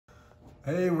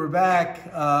Hey, we're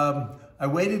back. I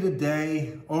waited a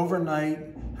day, overnight,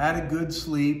 had a good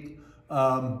sleep.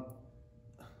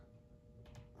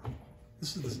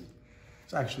 It's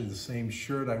actually the same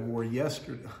shirt I wore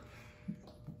yesterday.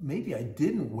 Maybe I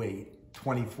didn't wait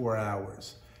 24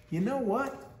 hours. You know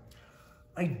what?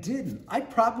 I didn't. I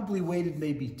probably waited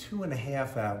maybe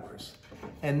 2.5 hours.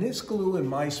 And this glue in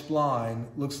my spline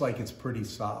looks like it's pretty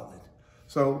solid.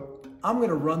 So I'm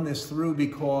gonna run this through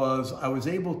because I was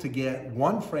able to get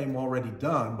one frame already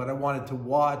done, but I wanted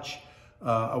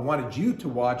you to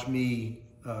watch me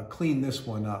clean this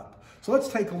one up. So let's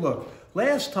take a look.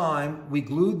 Last time we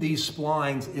glued these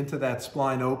splines into that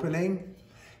spline opening,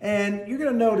 and you're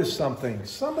gonna notice something.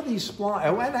 Some of these splines,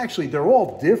 and actually they're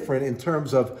all different in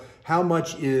terms of how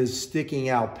much is sticking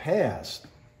out past.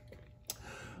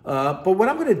 But what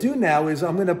I'm going to do now is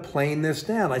I'm going to plane this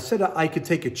down. I said I could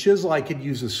take a chisel, I could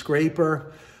use a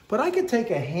scraper, but I could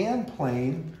take a hand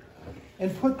plane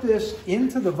and put this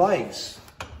into the vise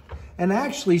and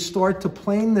actually start to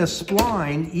plane this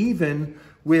spline even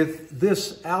with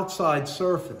this outside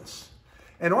surface.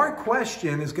 And our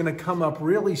question is going to come up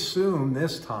really soon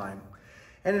this time.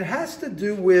 And it has to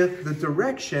do with the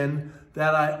direction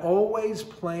that I always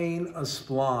plane a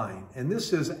spline. And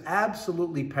this is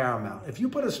absolutely paramount. If you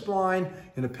put a spline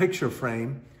in a picture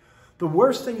frame, the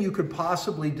worst thing you could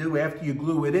possibly do after you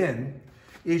glue it in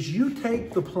is you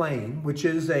take the plane, which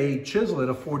is a chisel at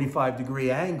a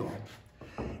 45-degree angle,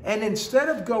 and instead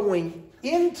of going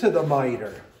into the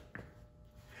miter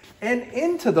and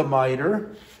into the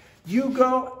miter, you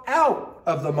go out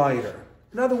of the miter.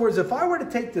 In other words, if I were to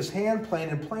take this hand plane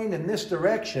and plane in this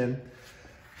direction,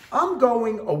 I'm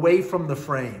going away from the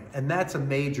frame, and that's a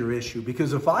major issue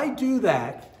because if I do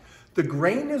that, the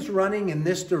grain is running in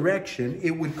this direction,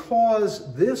 it would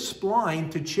cause this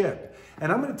spline to chip. And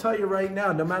I'm going to tell you right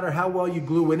now, no matter how well you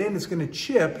glue it in, it's going to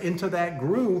chip into that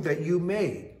groove that you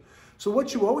made. So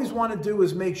what you always want to do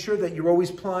is make sure that you're always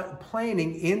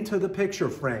planing into the picture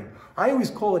frame. I always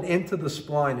call it into the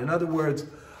spline. In other words,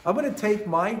 I'm going to take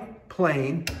my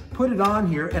plane, put it on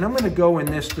here, and I'm going to go in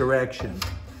this direction.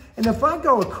 And if I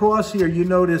go across here, you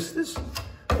notice this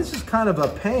is kind of a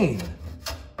pain.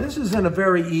 This isn't a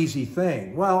very easy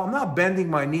thing. Well, I'm not bending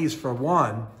my knees for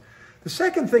one. The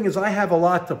second thing is I have a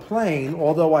lot to plane,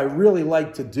 although I really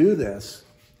like to do this.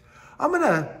 I'm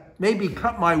gonna maybe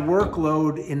cut my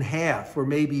workload in half or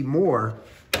maybe more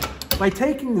by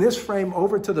taking this frame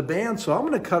over to the bandsaw. I'm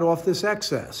gonna cut off this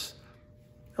excess.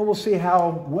 And we'll see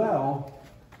how well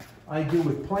I do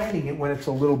with planing it when it's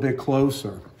a little bit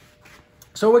closer.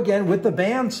 So again, with the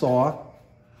bandsaw,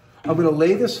 I'm going to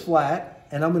lay this flat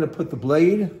and I'm going to put the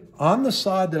blade on the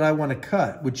side that I want to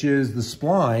cut, which is the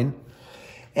spline.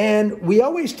 And we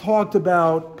always talked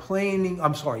about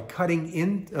cutting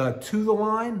in to the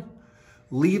line,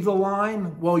 leave the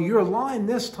line. Well, your line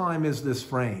this time is this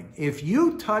frame. If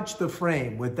you touch the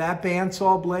frame with that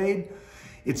bandsaw blade,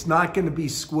 it's not going to be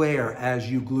square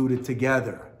as you glued it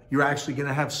together. You're actually going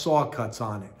to have saw cuts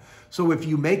on it. So if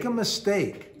you make a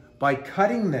mistake by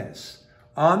cutting this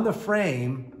on the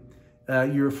frame,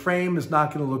 your frame is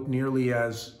not going to look nearly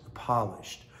as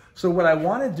polished. So what I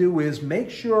want to do is make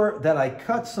sure that I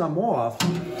cut some off,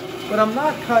 but I'm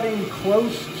not cutting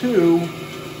close to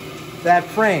that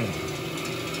frame.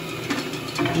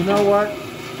 You know what?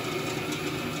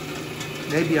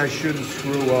 Maybe I shouldn't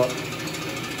screw up.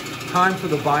 Time for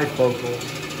the bifocal.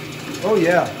 Oh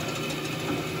yeah.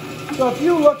 So if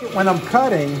you look at when I'm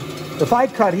cutting, if I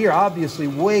cut here, obviously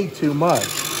way too much.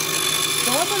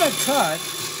 So I'm going to cut.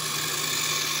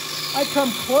 I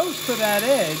come close to that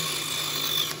edge,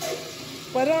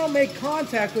 but I don't make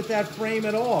contact with that frame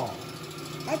at all.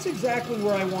 That's exactly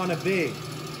where I want to be.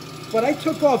 But I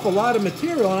took off a lot of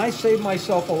material and I saved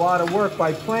myself a lot of work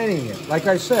by planing it. Like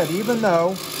I said, even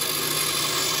though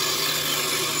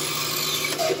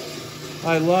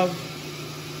I love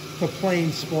to plane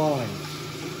splines.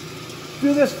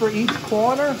 Do this for each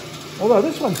corner. Although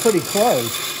this one's pretty close.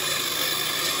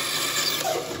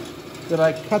 Did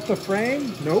I cut the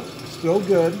frame? Nope, still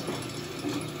good.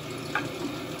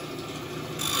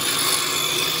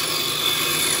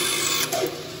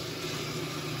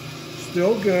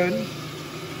 Still good.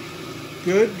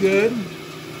 Good, good.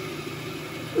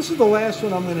 This is the last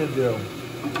one I'm going to do.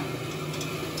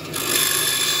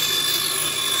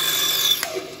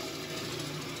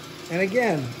 And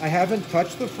again, I haven't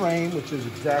touched the frame, which is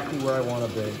exactly where I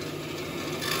want to be.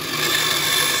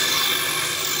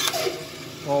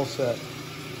 All set.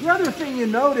 The other thing you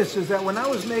notice is that when I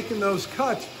was making those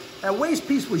cuts, that waste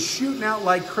piece was shooting out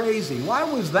like crazy. Why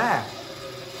was that?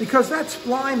 Because that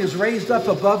spline is raised up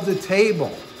above the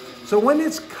table. So when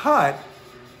it's cut,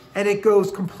 and it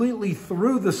goes completely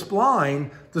through the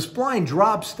spline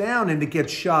drops down and it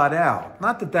gets shot out.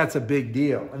 Not that that's a big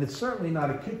deal, and it's certainly not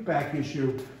a kickback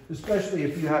issue, especially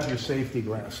if you have your safety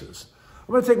glasses.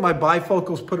 I'm going to take my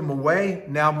bifocals, put them away.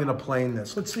 Now I'm going to plane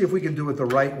this. Let's see if we can do it the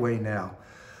right way now.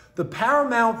 The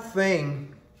paramount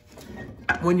thing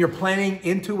when you're planing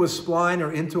into a spline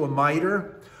or into a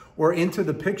miter or into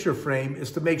the picture frame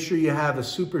is to make sure you have a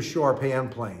super sharp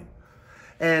hand plane.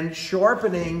 And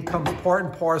sharpening comes part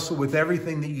and parcel with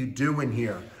everything that you do in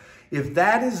here. If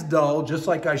that is dull, just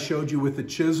like I showed you with the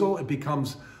chisel, it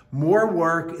becomes more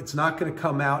work. It's not going to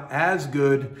come out as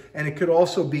good, and it could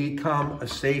also become a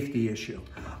safety issue.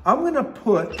 I'm going to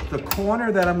put the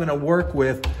corner that I'm going to work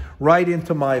with right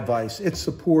into my vise. It's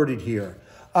supported here.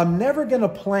 I'm never going to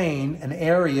plane an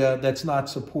area that's not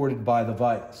supported by the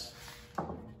vise.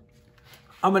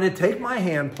 I'm going to take my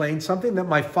hand plane, something that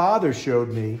my father showed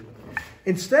me.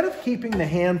 Instead of keeping the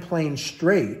hand plane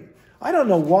straight, I don't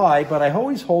know why, but I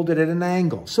always hold it at an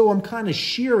angle. So I'm kind of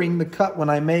shearing the cut when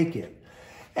I make it.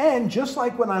 And just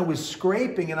like when I was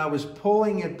scraping and I was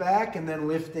pulling it back and then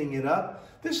lifting it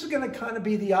up, this is going to kind of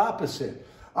be the opposite.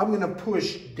 I'm going to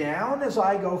push down as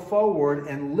I go forward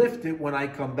and lift it when I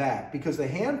come back because the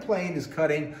hand plane is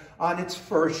cutting on its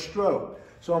first stroke.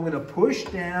 So I'm going to push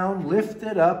down, lift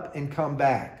it up, and come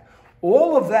back.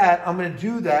 All of that, I'm going to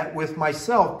do that with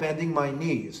myself bending my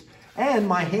knees and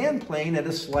my hand plane at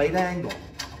a slight angle.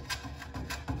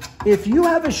 If you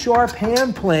have a sharp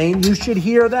hand plane, you should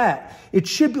hear that. It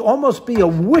should almost be a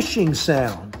whooshing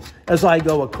sound as I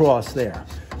go across there.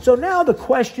 So now the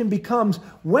question becomes,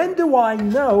 when do I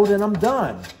know that I'm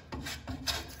done?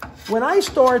 When I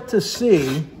start to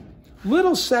see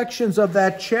little sections of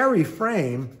that cherry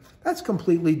frame, that's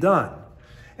completely done.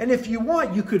 And if you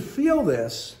want, you could feel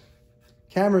this.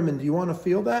 Cameraman, do you want to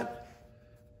feel that?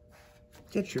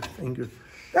 Get your finger.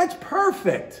 That's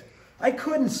perfect. I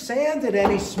couldn't sand it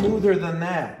any smoother than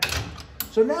that.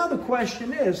 So now the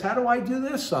question is, how do I do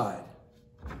this side?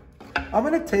 I'm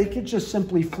going to take it, just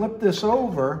simply flip this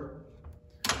over,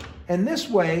 and this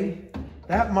way,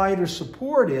 that miter's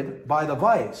supported by the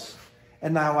vise,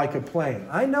 and now I could plane.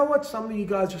 I know what some of you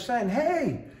guys are saying.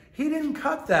 Hey, he didn't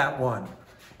cut that one.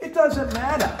 It doesn't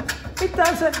matter. It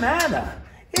doesn't matter.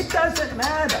 It doesn't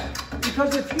matter,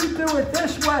 because if you do it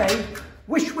this way,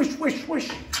 whoosh, whoosh, whoosh,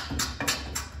 whoosh,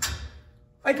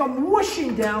 like I'm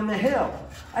whooshing down the hill.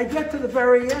 I get to the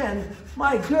very end,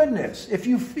 my goodness, if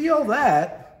you feel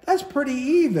that, that's pretty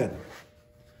even.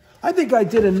 I think I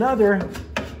did another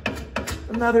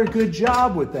good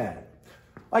job with that.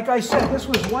 Like I said, this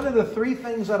was one of the 3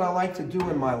 things that I like to do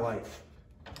in my life.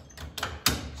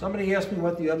 Somebody asked me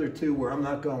what the other 2 were. I'm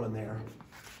not going there.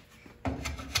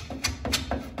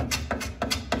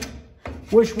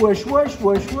 Whoosh, whoosh, whoosh,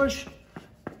 whoosh, whoosh.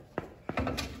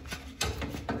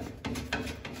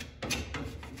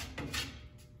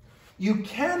 You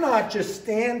cannot just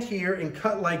stand here and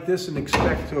cut like this and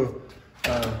expect to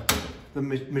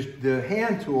the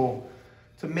hand tool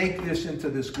to make this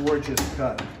into this gorgeous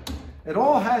cut. It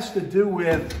all has to do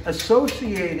with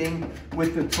associating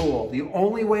with the tool. The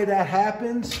only way that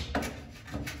happens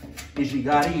is you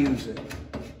got to use it.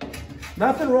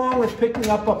 Nothing wrong with picking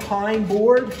up a pine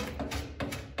board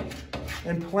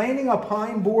and planing a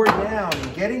pine board down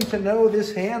and getting to know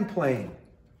this hand plane.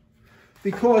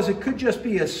 Because it could just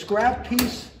be a scrap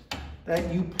piece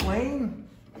that you plane,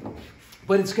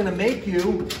 but it's going to make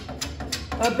you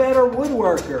a better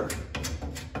woodworker.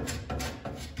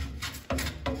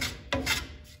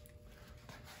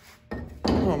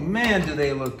 Oh man, do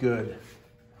they look good.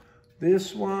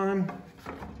 This one.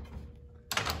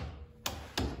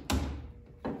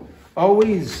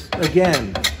 Always,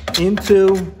 again,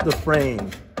 into the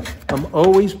frame. I'm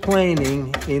always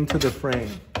planing into the frame.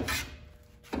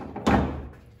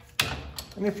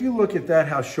 And if you look at that,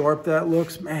 how sharp that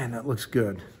looks, man, that looks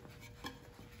good.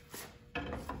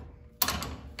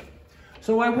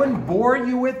 So I wouldn't bore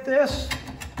you with this.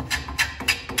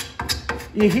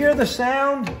 You hear the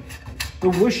sound, the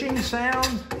whooshing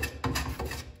sound?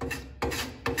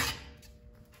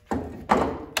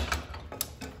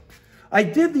 I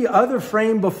did the other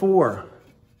frame before.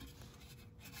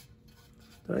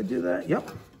 Did I do that? Yep.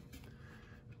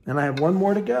 And I have one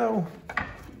more to go.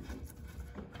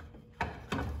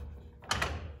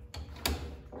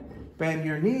 Bend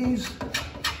your knees,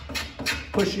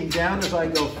 pushing down as I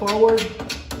go forward.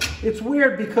 It's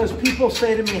weird because people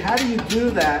say to me, how do you do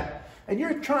that? And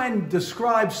you're trying to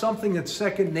describe something that's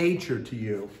second nature to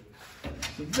you.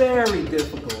 It's very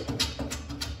difficult.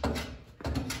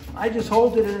 I just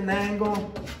hold it at an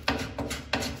angle.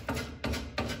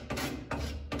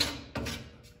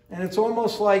 And it's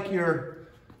almost like you're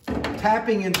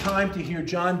tapping in time to hear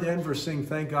John Denver sing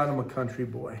 "Thank God I'm a Country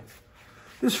Boy."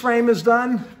 This frame is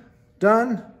done,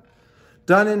 done,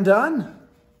 done and done.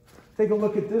 Take a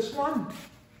look at this one.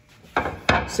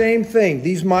 Same thing.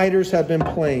 These miters have been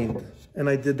planed, and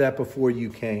I did that before you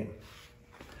came.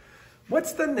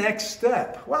 What's the next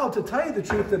step? Well, to tell you the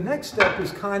truth, the next step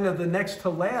is kind of the next to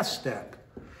last step.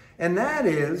 And that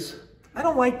is, I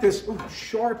don't like this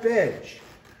sharp edge.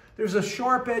 There's a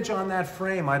sharp edge on that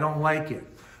frame. I don't like it.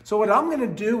 So what I'm going to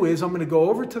do is I'm going to go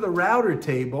over to the router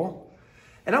table,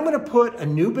 and I'm going to put a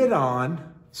new bit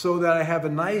on so that I have a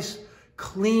nice,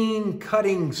 clean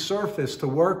cutting surface to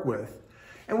work with.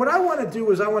 And what I want to do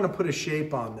is I want to put a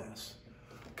shape on this.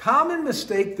 Common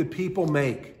mistake that people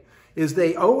make is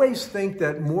they always think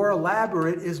that more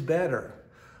elaborate is better.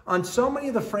 On so many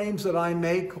of the frames that I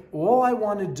make, all I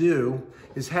want to do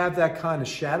is have that kind of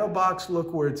shadow box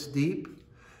look where it's deep.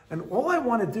 And all I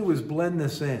want to do is blend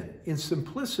this in. In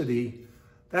simplicity,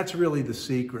 that's really the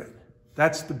secret.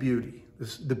 That's the beauty.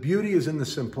 The beauty is in the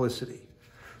simplicity.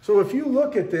 So if you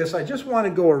look at this, I just want to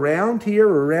go around here,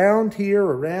 around here,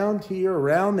 around here,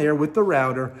 around there with the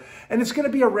router. And it's going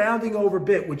to be a rounding over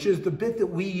bit, which is the bit that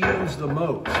we use the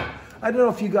most. I don't know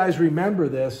if you guys remember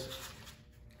this,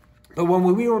 but when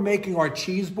we were making our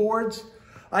cheese boards,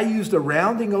 I used a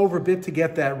rounding over bit to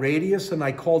get that radius, and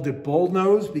I called it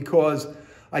bullnose because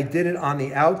I did it on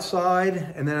the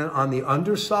outside and then on the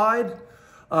underside.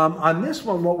 On this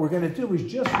one, what we're going to do is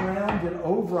just round it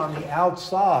over on the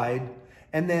outside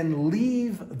and then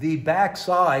leave the back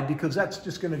side because that's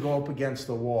just going to go up against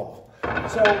the wall.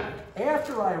 So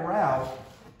after I route,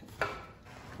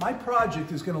 my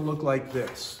project is going to look like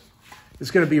this. It's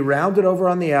going to be rounded over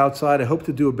on the outside. I hope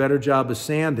to do a better job of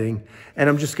sanding, and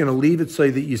I'm just going to leave it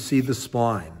so that you see the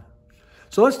spline.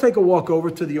 So let's take a walk over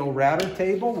to the old router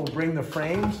table. We'll bring the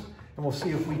frames, and we'll see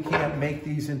if we can't make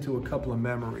these into a couple of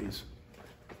memories.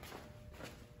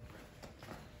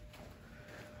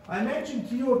 I mentioned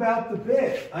to you about the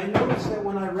bit. I noticed that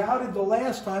when I routed the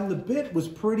last time, the bit was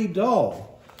pretty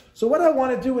dull. So what I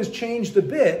want to do is change the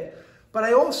bit, but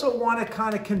I also want to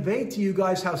kind of convey to you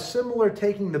guys how similar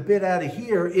taking the bit out of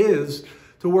here is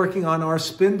to working on our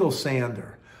spindle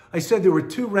sander. I said there were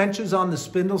two wrenches on the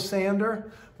spindle sander.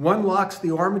 One locks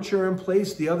the armature in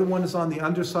place, the other one is on the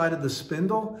underside of the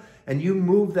spindle, and you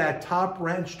move that top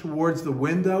wrench towards the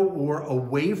window or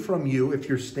away from you if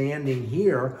you're standing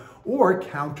here, or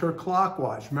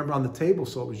counterclockwise. Remember on the table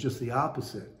saw it was just the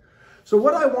opposite. So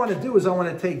what I want to do is I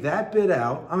want to take that bit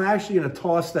out. I'm actually going to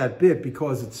toss that bit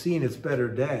because it's seen its better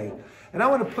day. And I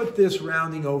want to put this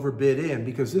rounding over bit in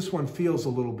because this one feels a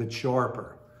little bit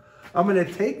sharper. I'm going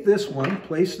to take this one,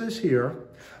 place this here.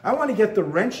 I want to get the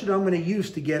wrench that I'm going to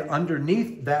use to get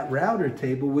underneath that router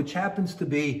table, which happens to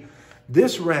be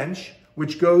this wrench,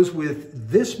 which goes with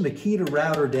this Makita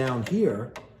router down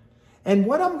here. And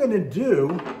what I'm going to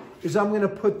do is I'm going to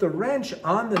put the wrench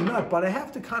on the nut, but I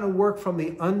have to kind of work from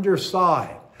the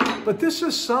underside. But this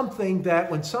is something that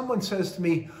when someone says to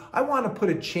me, I want to put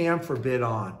a chamfer bit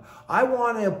on, I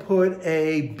want to put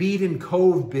a bead and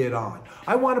cove bit on,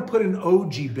 I want to put an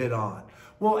OG bit on.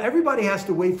 Well, everybody has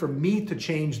to wait for me to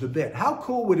change the bit. How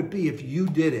cool would it be if you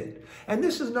did it? And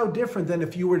this is no different than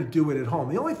if you were to do it at home.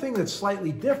 The only thing that's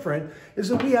slightly different is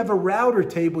that we have a router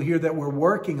table here that we're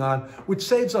working on, which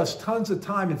saves us tons of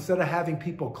time instead of having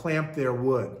people clamp their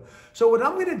wood. So what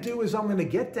I'm going to do is I'm going to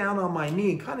get down on my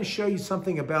knee and kind of show you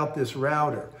something about this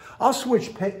router. I'll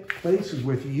switch places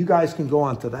with you. You guys can go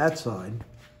onto that side.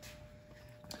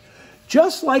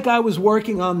 Just like I was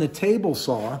working on the table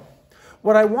saw,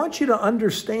 what I want you to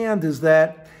understand is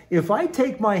that if I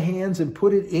take my hands and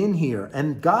put it in here,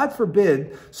 and God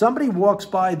forbid, somebody walks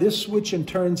by this switch and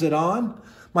turns it on,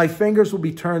 my fingers will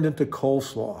be turned into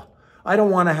coleslaw. I don't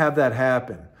want to have that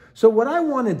happen. So what I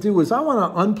want to do is I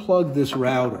want to unplug this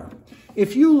router.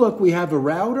 If you look, we have a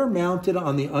router mounted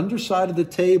on the underside of the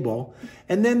table,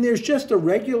 and then there's just a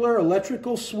regular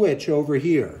electrical switch over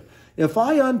here. If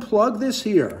I unplug this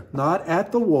here, not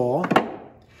at the wall,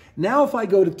 now if I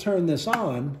go to turn this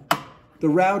on, the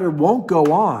router won't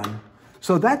go on.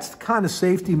 So that's the kind of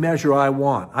safety measure I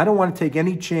want. I don't want to take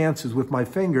any chances with my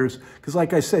fingers because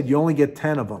like I said, you only get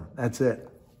 10 of them. That's it.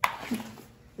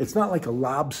 It's not like a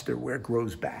lobster where it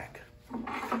grows back.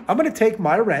 I'm going to take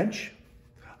my wrench.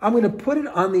 I'm going to put it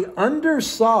on the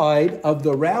underside of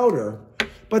the router.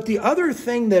 But the other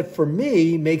thing that for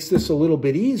me makes this a little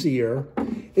bit easier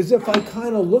is if I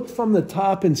kind of look from the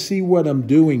top and see what I'm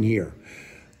doing here.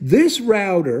 This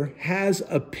router has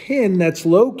a pin that's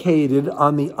located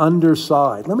on the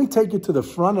underside. Let me take you to the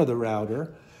front of the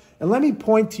router and let me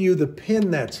point to you the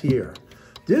pin that's here.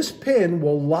 This pin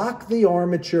will lock the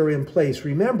armature in place.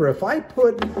 Remember, if I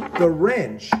put the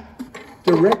wrench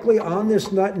directly on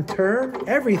this nut and turn,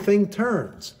 everything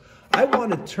turns. I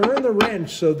want to turn the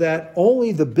wrench so that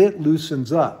only the bit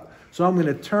loosens up. So I'm going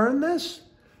to turn this,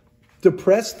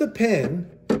 depress the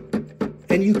pin,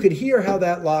 and you could hear how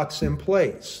that locks in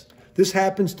place. This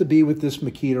happens to be with this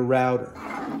Makita router.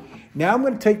 Now I'm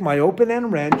going to take my open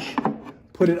end wrench,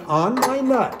 put it on my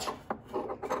nut,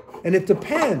 and it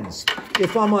depends.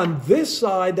 If I'm on this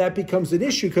side, that becomes an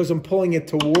issue because I'm pulling it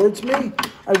towards me.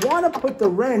 I want to put the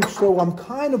wrench so I'm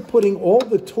kind of putting all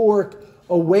the torque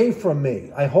away from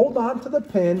me. I hold on to the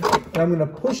pin, and I'm going to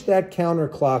push that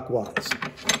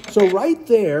counterclockwise. So right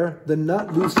there, the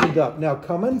nut loosened up. Now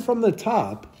coming from the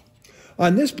top,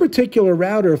 on this particular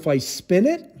router, if I spin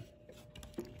it,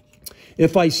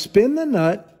 if I spin the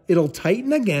nut, it'll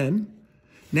tighten again.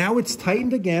 Now it's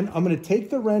tightened again. I'm going to take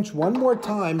the wrench one more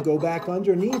time, go back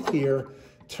underneath here,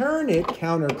 turn it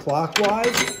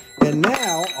counterclockwise, and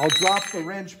now I'll drop the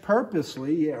wrench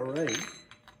purposely. Yeah, right.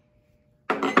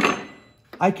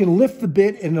 I can lift the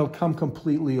bit and it'll come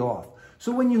completely off.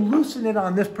 So when you loosen it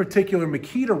on this particular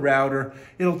Makita router,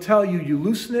 it'll tell you you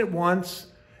loosen it once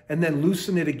and then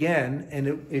loosen it again,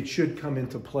 and it should come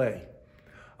into play.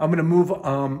 I'm going to move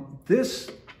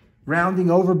this rounding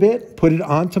over bit, put it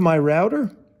onto my router.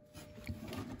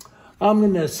 I'm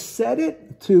going to set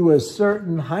it to a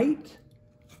certain height.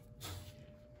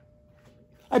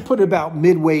 I put it about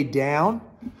midway down.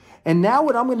 And now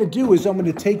what I'm going to do is I'm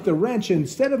going to take the wrench, and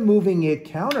instead of moving it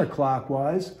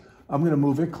counterclockwise, I'm going to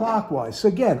move it clockwise. So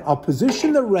again, I'll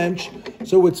position the wrench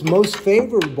so it's most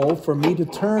favorable for me to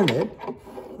turn it.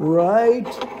 Right.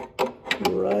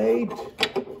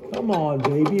 Come on,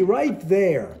 baby, right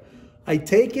there. I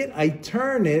take it, I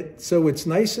turn it so it's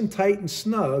nice and tight and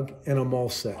snug, and I'm all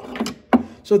set.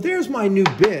 So there's my new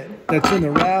bit that's in the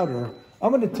router.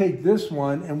 I'm going to take this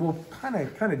one, and we'll kind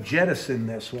of jettison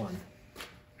this one.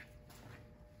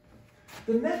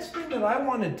 The next thing that I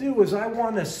want to do is I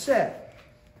want to set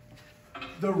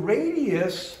the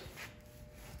radius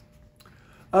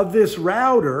of this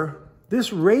router,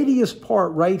 this radius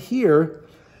part right here,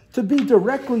 to be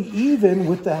directly even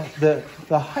with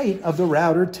the height of the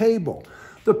router table.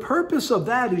 The purpose of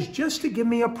that is just to give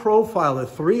me a profile, a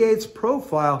 3/8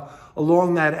 profile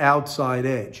along that outside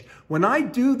edge. When I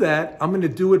do that, I'm going to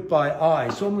do it by eye.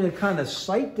 So I'm going to kind of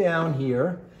sight down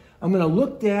here. I'm going to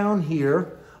look down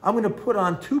here. I'm going to put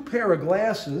on 2 pair of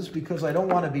glasses because I don't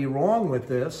want to be wrong with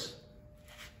this.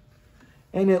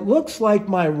 And it looks like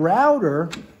my router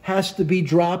has to be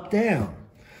dropped down.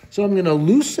 So I'm going to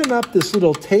loosen up this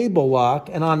little table lock,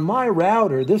 and on my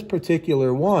router, this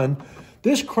particular one,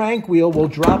 this crank wheel will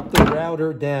drop the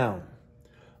router down.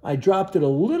 I dropped it a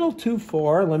little too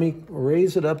far. Let me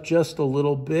raise it up just a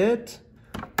little bit.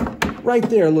 Right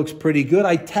there looks pretty good.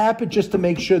 I tap it just to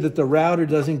make sure that the router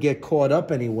doesn't get caught up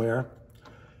anywhere.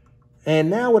 And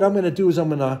now what I'm going to do is I'm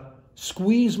going to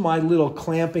squeeze my little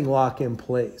clamping lock in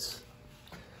place.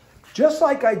 Just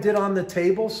like I did on the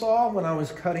table saw when I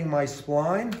was cutting my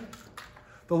spline,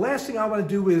 the last thing I want to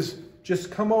do is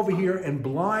just come over here and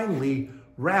blindly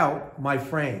route my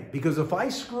frame. Because if I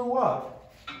screw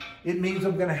up, it means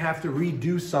I'm going to have to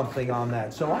redo something on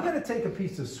that. So I'm going to take a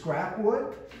piece of scrap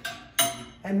wood,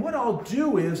 and what I'll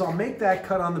do is I'll make that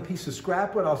cut on the piece of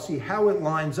scrap wood. I'll see how it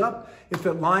lines up. If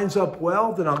it lines up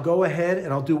well, then I'll go ahead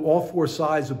and I'll do all 4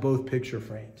 sides of both picture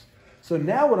frames. So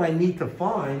now what I need to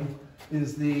find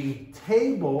is the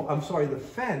the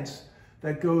fence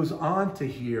that goes onto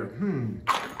here.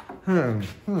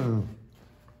 Oh,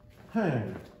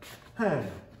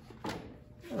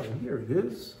 here it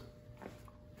is.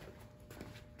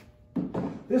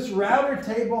 This router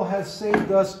table has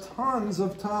saved us tons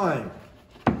of time.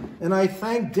 And I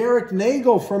thank Derek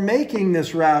Nagel for making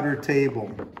this router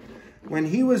table. When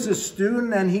he was a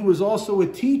student and he was also a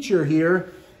teacher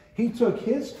here, he took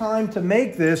his time to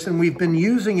make this, and we've been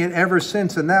using it ever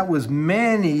since, and that was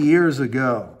many years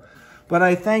ago. But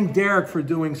I thank Derek for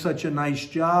doing such a nice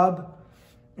job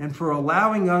and for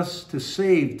allowing us to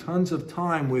save tons of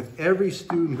time with every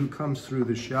student who comes through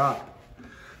the shop.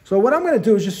 So what I'm going to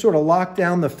do is just sort of lock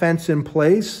down the fence in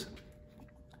place.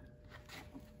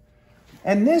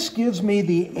 And this gives me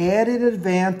the added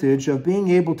advantage of being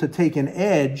able to take an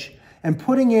edge and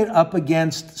putting it up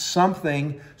against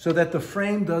something so that the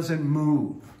frame doesn't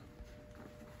move.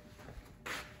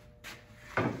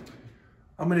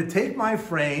 I'm going to take my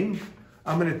frame,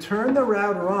 I'm going to turn the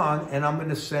router on, and I'm going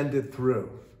to send it through.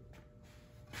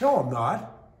 No, I'm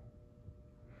not.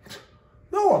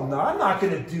 No, I'm not. I'm not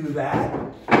going to do that.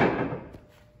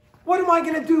 What am I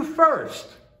going to do first?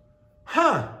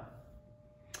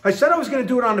 I said I was going to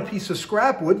do it on a piece of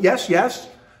scrap wood. Yes, yes,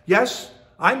 yes,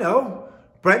 I know.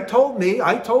 Brent told me,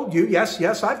 I told you, yes,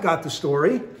 yes, I've got the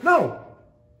story. No,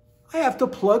 I have to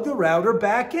plug the router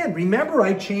back in. Remember,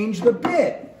 I changed the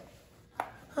bit.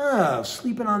 Oh,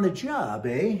 sleeping on the job,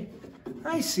 eh?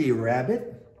 I see,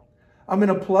 Rabbit. I'm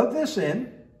going to plug this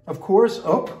in. Of course,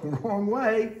 oh, wrong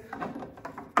way.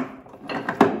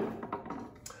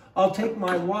 I'll take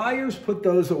my wires, put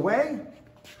those away.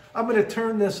 I'm going to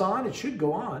turn this on. It should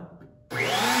go on.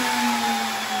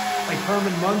 Like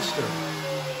Herman Munster.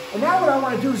 And now what I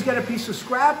want to do is get a piece of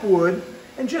scrap wood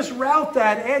and just route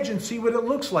that edge and see what it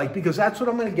looks like, because that's what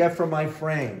I'm going to get from my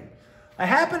frame. I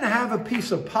happen to have a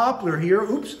piece of poplar here.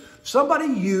 Oops, somebody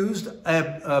used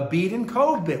a bead and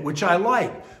cove bit, which I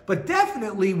like, but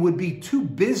definitely would be too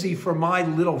busy for my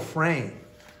little frame.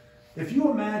 If you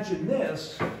imagine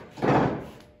this,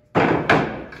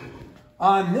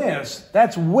 on this,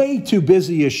 that's way too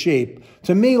busy a shape.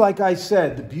 To me, like I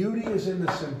said, the beauty is in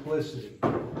the simplicity.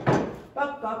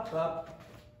 Up, up, up.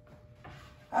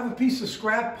 I have a piece of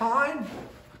scrap pine.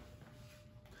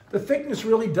 The thickness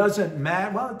really doesn't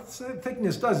matter. Well, the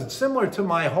thickness does. It's similar to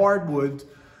my hardwood,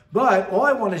 but all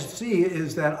I want to see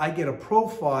is that I get a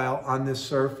profile on this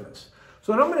surface.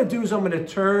 So what I'm going to do is I'm going to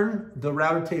turn the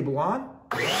router table on.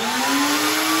 We'll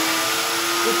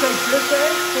take this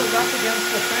edge, put it up against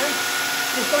the fence,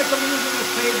 just like I'm using a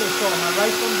table saw. My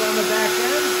right thumb's on the back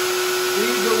end,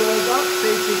 leaves are rolled up,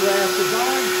 safety glass is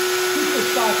on. Keep the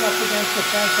stock up against the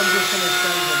fence. I'm just going to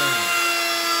turn it in.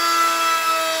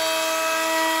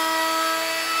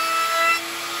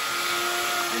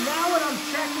 And now what I'm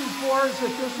checking for is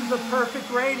that this is a perfect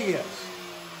radius.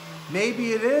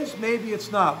 Maybe it is, maybe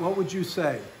it's not. What would you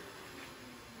say?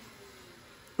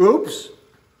 Oops.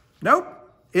 Nope,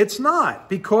 it's not,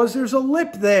 because there's a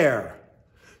lip there.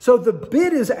 So the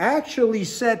bit is actually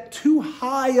set too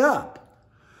high up.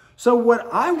 So what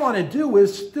I want to do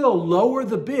is still lower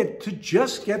the bit to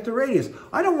just get the radius.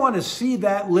 I don't want to see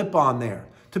that lip on there.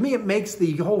 To me, it makes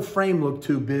the whole frame look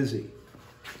too busy.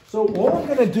 So all I'm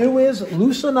going to do is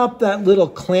loosen up that little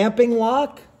clamping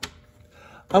lock.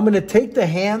 I'm going to take the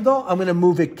handle. I'm going to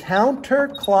move it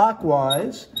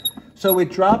counterclockwise so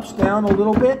it drops down a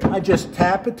little bit. I just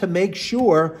tap it to make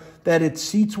sure that it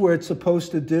seats where it's supposed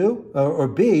to do or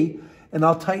be, and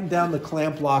I'll tighten down the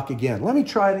clamp lock again. Let me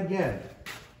try it again.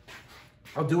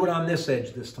 I'll do it on this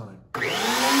edge this time. I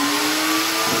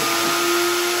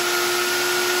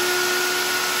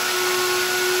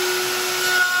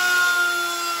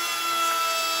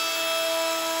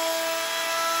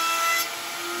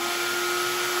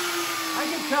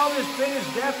can tell this bit is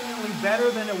definitely better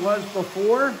than it was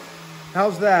before.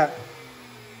 How's that?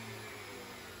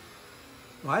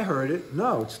 I heard it.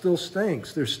 No, it still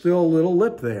stinks. There's still a little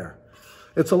lip there.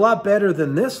 It's a lot better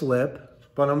than this lip,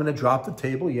 but I'm going to drop the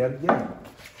table yet again.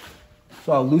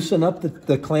 So I'll loosen up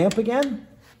the clamp again,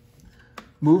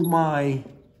 move my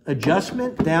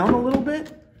adjustment down a little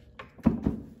bit.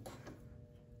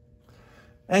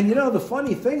 And you know, the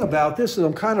funny thing about this is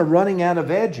I'm kind of running out of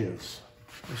edges.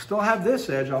 I still have this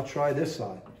edge. I'll try this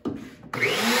side.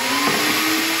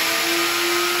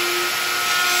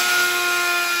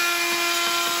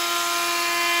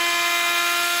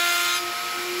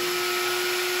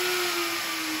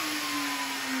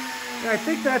 I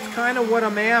think that's kind of what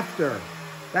I'm after.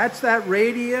 That's that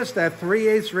radius, that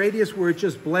 3/8 radius where it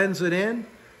just blends it in.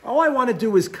 All I want to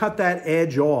do is cut that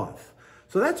edge off.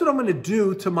 So that's what I'm going to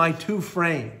do to my two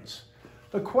frames.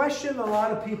 The question a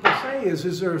lot of people say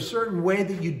is there a certain way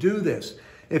that you do this?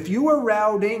 If you were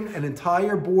routing an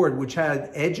entire board which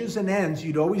had edges and ends,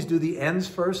 you'd always do the ends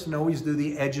first and always do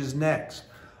the edges next.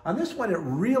 On this one, it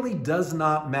really does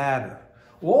not matter.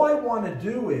 All I want to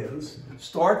do is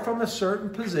start from a certain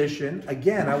position.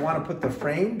 Again, I want to put the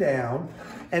frame down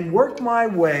and work my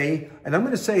way, and I'm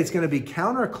going to say it's going to be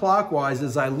counterclockwise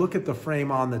as I look at the frame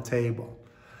on the table.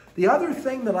 The other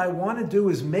thing that I want to do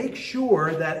is make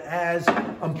sure that as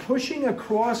I'm pushing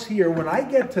across here, when I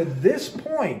get to this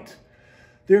point,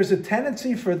 there's a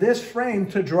tendency for this frame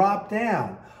to drop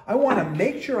down. I want to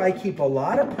make sure I keep a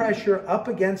lot of pressure up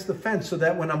against the fence so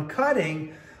that when I'm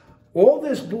cutting, all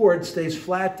this board stays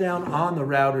flat down on the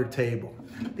router table.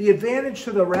 The advantage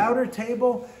to the router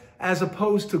table, as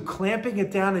opposed to clamping it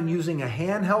down and using a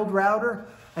handheld router,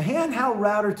 a handheld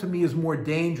router to me is more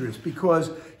dangerous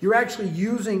because you're actually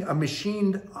using a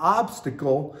machined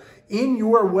obstacle in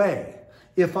your way.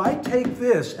 If I take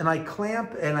this and I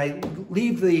clamp and I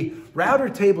leave the router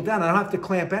table down, I don't have to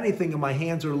clamp anything and my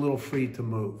hands are a little free to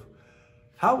move.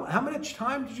 How much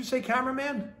time did you say,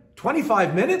 cameraman?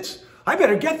 25 minutes? I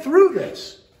better get through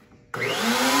this. Take my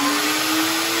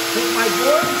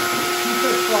board, keep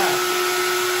it flat.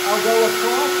 I'll go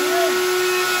across here.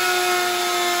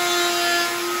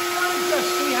 Let me just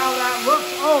see how that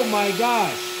looks. Oh my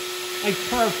gosh, like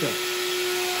perfect.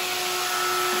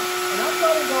 And I'm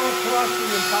going to go across the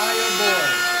entire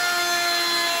board.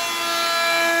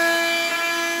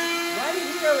 Right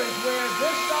here is where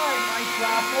this side might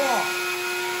drop off.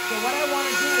 So what I want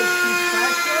to do is keep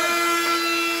pressure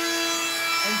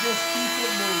and just keep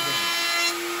it moving.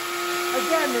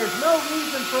 Again, there's no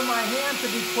reason for my hand to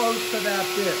be close to that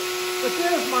bit. But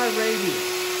there's my radius.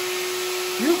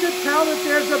 You can tell that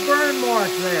there's a burn mark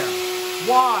there.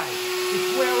 Why?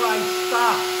 It's where I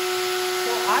stop.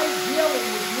 So ideally,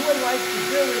 what you would like to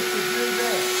do is to do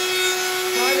this.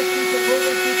 Try to keep it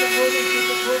moving, keep it moving, keep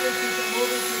it moving, keep it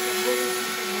moving, keep it moving,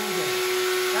 keep it moving.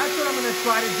 That's what I'm going to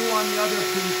try to do on the other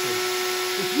pieces.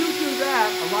 If you do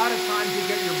that, a lot of times you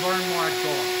get your burn marks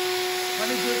off. Let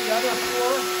me do the other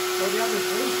four, or the other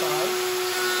three sides.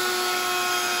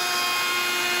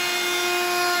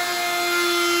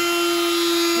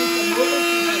 Keep it moving,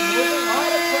 keep it moving. A lot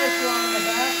of pressure on the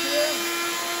back here.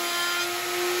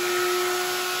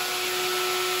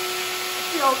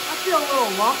 I feel a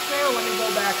little lump there. Let me go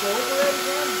back over it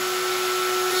again.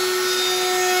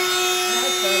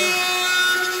 That's better.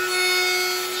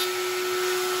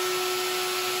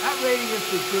 That radius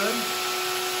is good.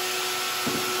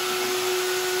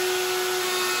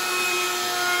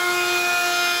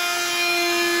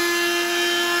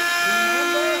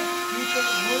 Remember, keep it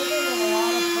moving and a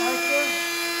lot of pressure.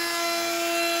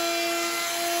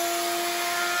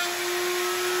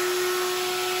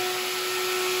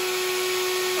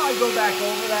 I go back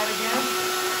over that again.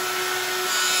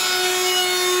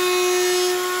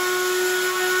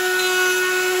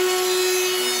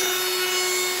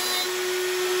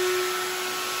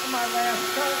 And my last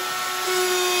cut.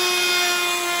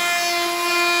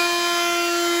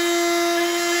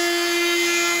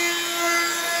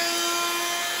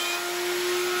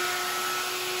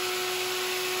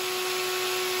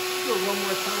 Do it one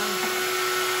more time.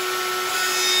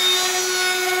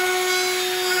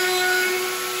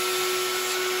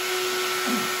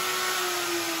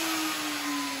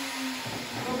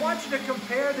 To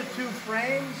compare the two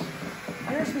frames,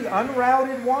 here's the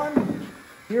unrouted one,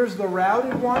 here's the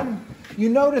routed one. You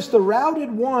notice the routed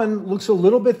one looks a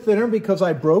little bit thinner because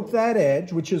I broke that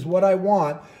edge, which is what I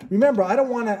want. Remember, I don't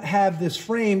want to have this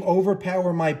frame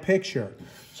overpower my picture.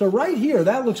 So right here,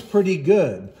 that looks pretty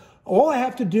good. All I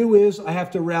have to do is I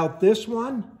have to route this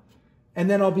one, and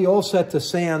then I'll be all set to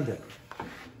sand it.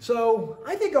 So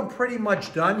I think I'm pretty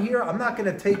much done here. I'm not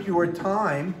going to take your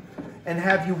time and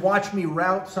have you watch me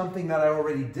route something that I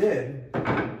already did.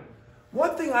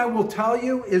 One thing I will tell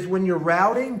you is when you're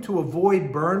routing, to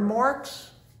avoid burn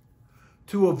marks,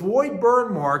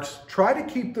 try to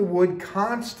keep the wood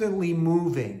constantly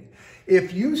moving.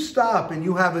 If you stop and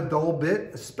you have a dull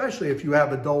bit, especially if you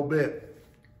have a dull bit,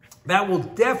 that will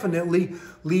definitely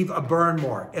leave a burn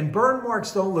mark. And burn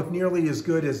marks don't look nearly as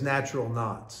good as natural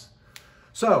knots.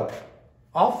 So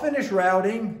I'll finish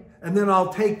routing, and then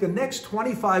I'll take the next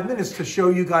 25 minutes to show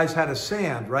you guys how to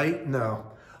sand, right? No,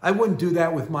 I wouldn't do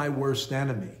that with my worst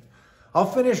enemy. I'll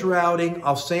finish routing,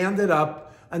 I'll sand it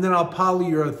up, and then I'll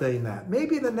polyurethane that.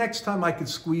 Maybe the next time I could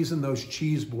squeeze in those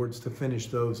cheese boards to finish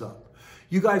those up.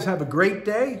 You guys have a great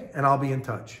day, and I'll be in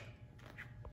touch.